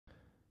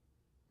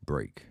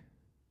Braek.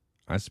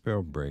 I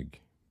spell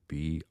break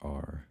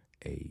Braek.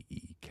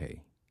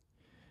 And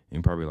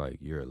you're probably like,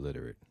 you're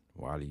illiterate.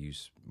 Why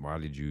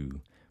did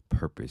you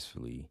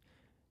purposefully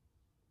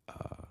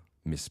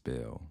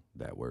misspell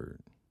that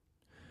word?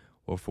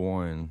 Well, for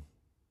one,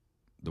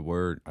 the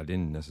word, I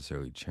didn't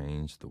necessarily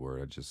change the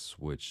word. I just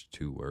switched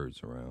two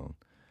words around.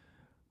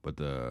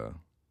 But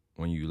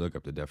when you look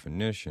up the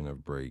definition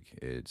of break,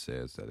 it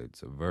says that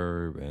it's a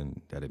verb and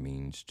that it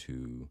means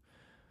to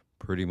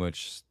pretty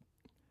much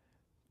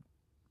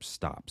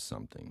stop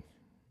something.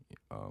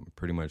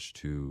 Pretty much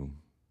to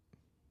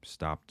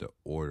stop the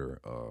order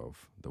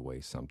of the way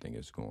something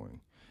is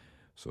going.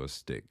 So a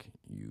stick,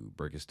 you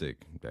break a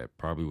stick that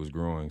probably was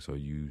growing, so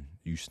you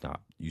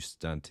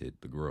stunted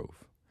the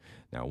growth.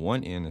 Now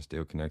one end is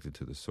still connected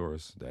to the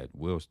source that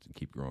will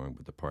keep growing,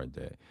 but the part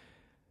that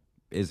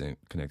isn't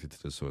connected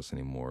to the source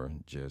anymore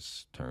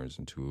just turns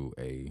into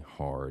a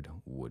hard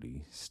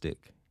woody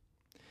stick.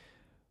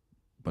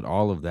 But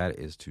all of that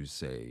is to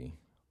say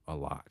a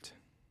lot.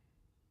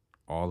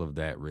 All of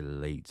that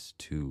relates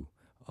to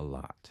a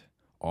lot.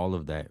 All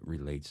of that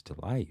relates to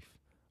life.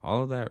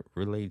 All of that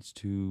relates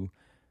to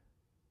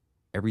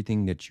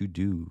everything that you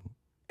do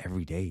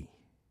every day.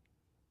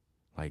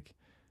 Like,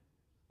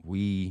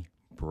 we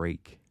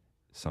break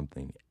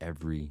something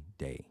every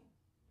day.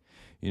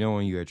 You know,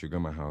 when you're at your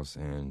grandma's house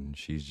and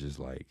she's just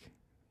like,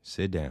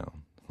 sit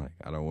down. Like,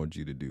 I don't want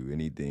you to do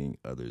anything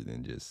other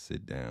than just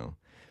sit down,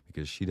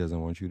 because she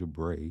doesn't want you to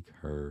break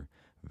her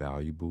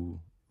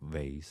valuable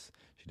vase.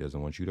 She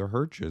doesn't want you to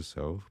hurt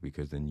yourself,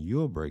 because then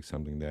you'll break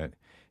something that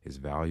is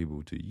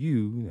valuable to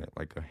you,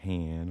 like a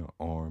hand, an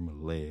arm, a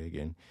leg,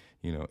 and,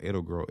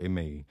 it'll grow. It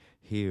may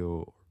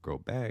heal or grow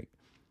back.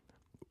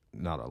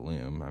 Not a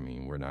limb. I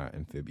mean, we're not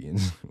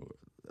amphibians.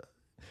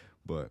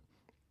 But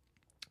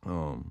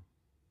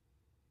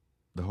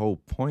the whole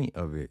point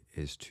of it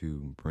is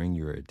to bring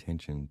your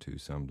attention to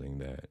something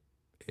that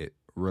it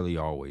really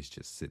always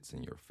just sits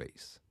in your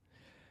face.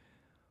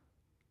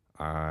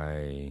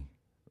 I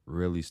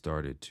really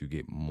started to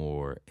get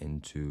more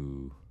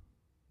into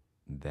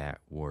that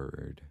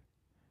word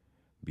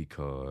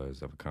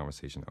because of a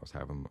conversation I was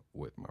having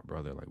with my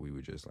brother. Like, we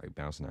were just like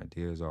bouncing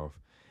ideas off,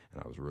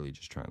 and I was really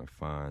just trying to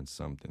find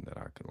something that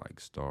I could like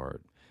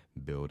start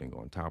building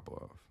on top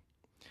of.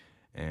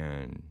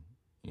 And,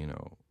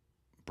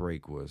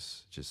 break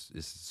was just,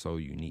 it's so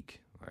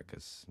unique. Like,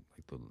 it's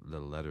like the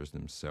letters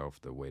themselves,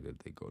 the way that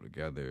they go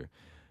together,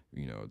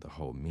 the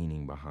whole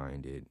meaning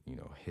behind it,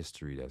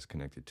 history that's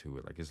connected to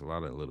it. Like, it's a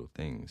lot of little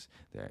things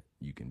that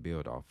you can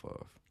build off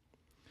of.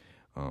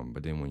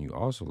 But then when you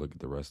also look at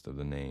the rest of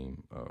the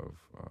name of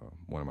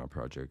one of my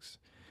projects,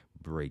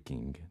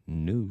 Breaking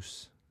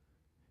News,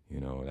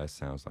 that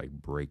sounds like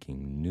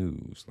breaking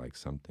news, like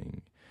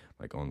something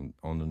like on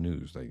the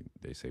news. Like,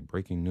 they say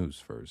breaking news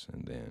first,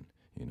 and then,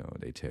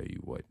 they tell you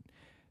what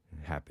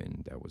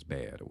happened that was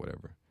bad or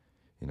whatever,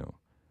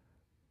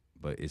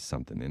 But it's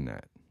something in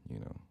that,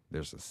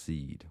 There's a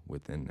seed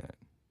within that.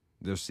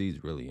 There's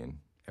seeds really in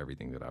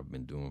everything that I've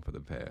been doing for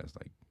the past,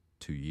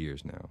 2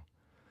 years now.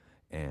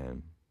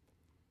 And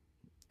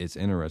it's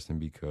interesting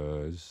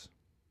because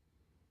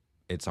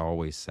it's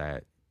always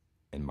sat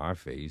in my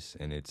face,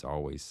 and it's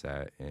always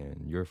sat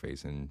in your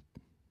face. And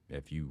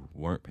if you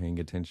weren't paying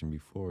attention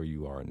before,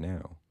 you are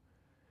now.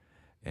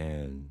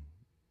 And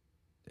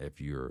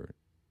if you're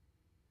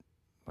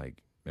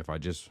if I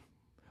just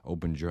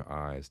opened your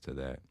eyes to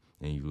that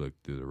and you look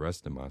through the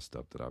rest of my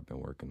stuff that I've been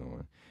working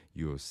on,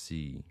 you'll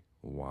see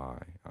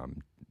why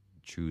I'm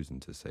choosing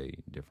to say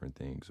different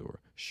things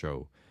or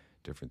show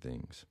different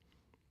things.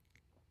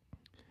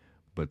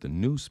 But the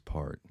news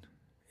part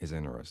is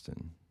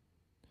interesting.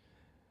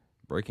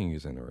 Breaking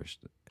is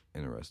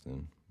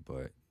interesting,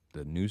 but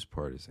the news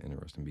part is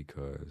interesting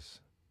because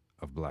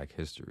of Black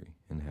history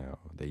and how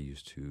they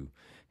used to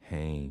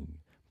hang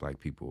Black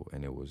people,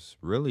 and it was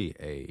really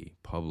a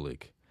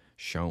public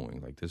showing.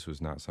 Like, this was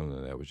not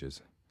something that was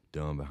just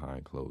done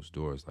behind closed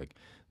doors. Like,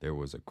 there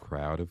was a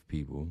crowd of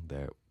people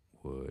that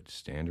would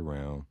stand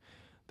around.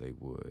 They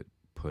would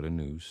put a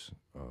noose.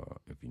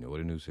 If you know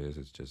what a noose is,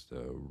 it's just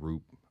a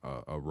rope,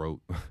 a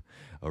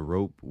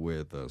rope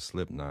with a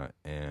slip knot,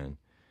 and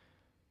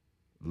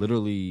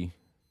literally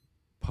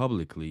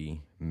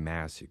publicly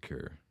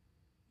massacre,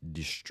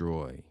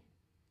 destroy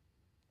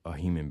a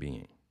human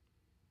being.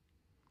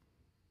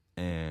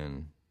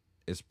 And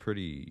it's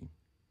pretty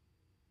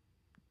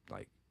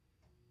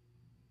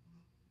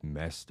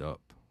messed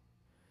up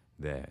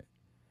that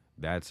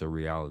that's a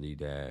reality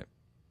that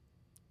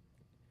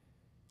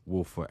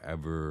will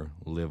forever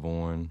live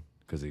on,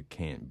 because it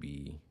can't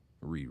be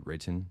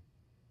rewritten.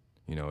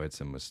 It's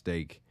a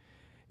mistake.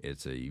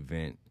 It's an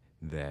event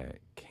that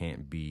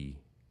can't be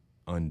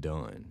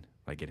undone.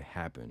 Like, it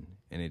happened,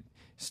 and it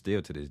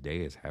still to this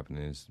day is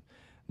happening. It's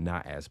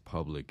not as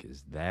public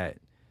as that,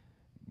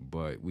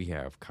 but we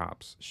have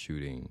cops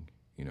shooting,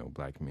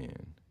 Black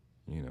men,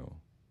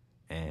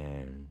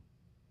 and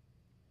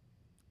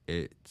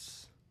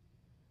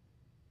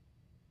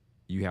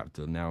you have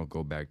to now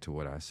go back to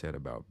what I said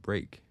about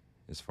break,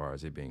 as far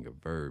as it being a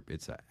verb.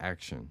 It's an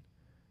action.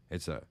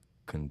 It's a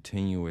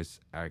continuous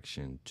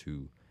action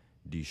to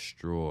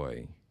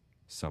destroy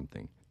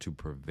something, to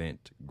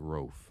prevent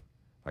growth.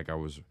 Like I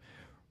was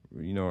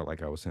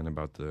saying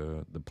about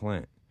the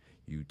plant.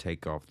 You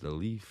take off the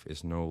leaf,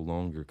 it's no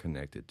longer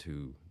connected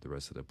to the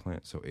rest of the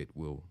plant, so it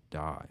will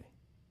die.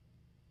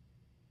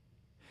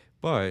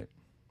 But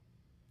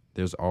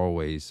there's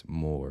always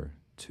more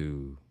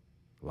to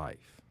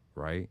life,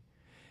 right?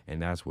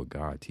 And that's what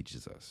God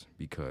teaches us,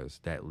 because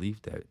that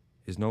leaf that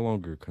is no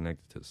longer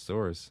connected to the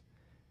source,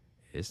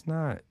 it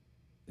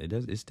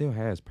still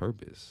has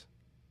purpose.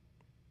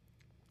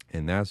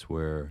 And that's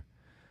where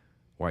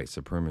white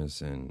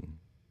supremacists and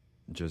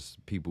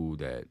just people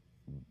that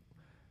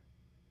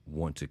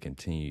want to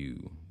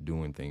continue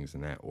doing things in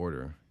that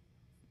order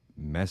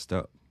messed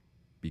up,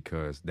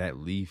 because that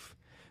leaf,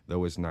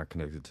 though it's not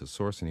connected to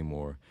source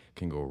anymore,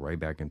 can go right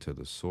back into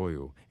the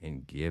soil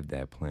and give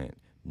that plant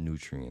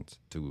nutrients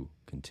to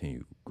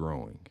continue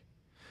growing.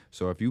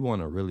 So if you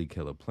want to really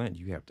kill a plant,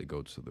 you have to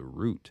go to the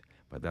root.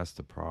 But that's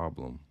the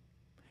problem.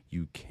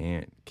 You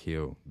can't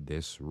kill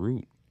this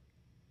root.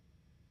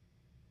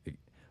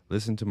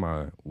 Listen to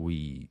my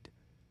weed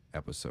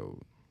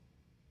episode.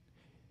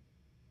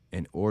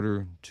 In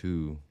order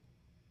to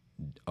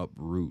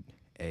uproot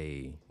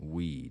a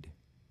weed,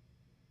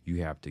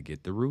 you have to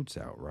get the roots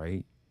out,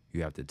 right?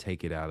 You have to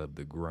take it out of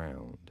the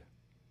ground.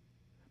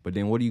 But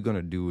then what are you going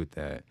to do with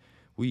that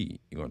weed?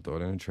 You're going to throw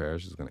it in the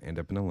trash. It's going to end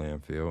up in a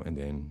landfill, and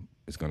then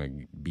it's going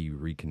to be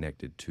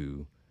reconnected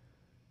to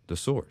the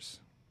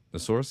source. The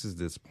source is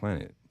this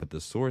planet, but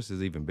the source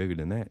is even bigger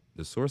than that.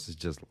 The source is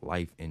just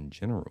life in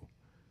general.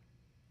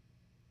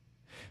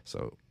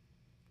 So,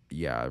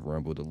 yeah, I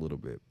rambled a little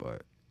bit,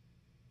 but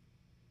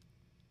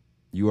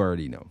you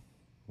already know.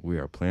 We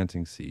are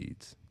planting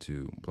seeds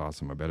to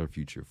blossom a better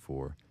future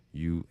for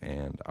you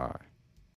and I.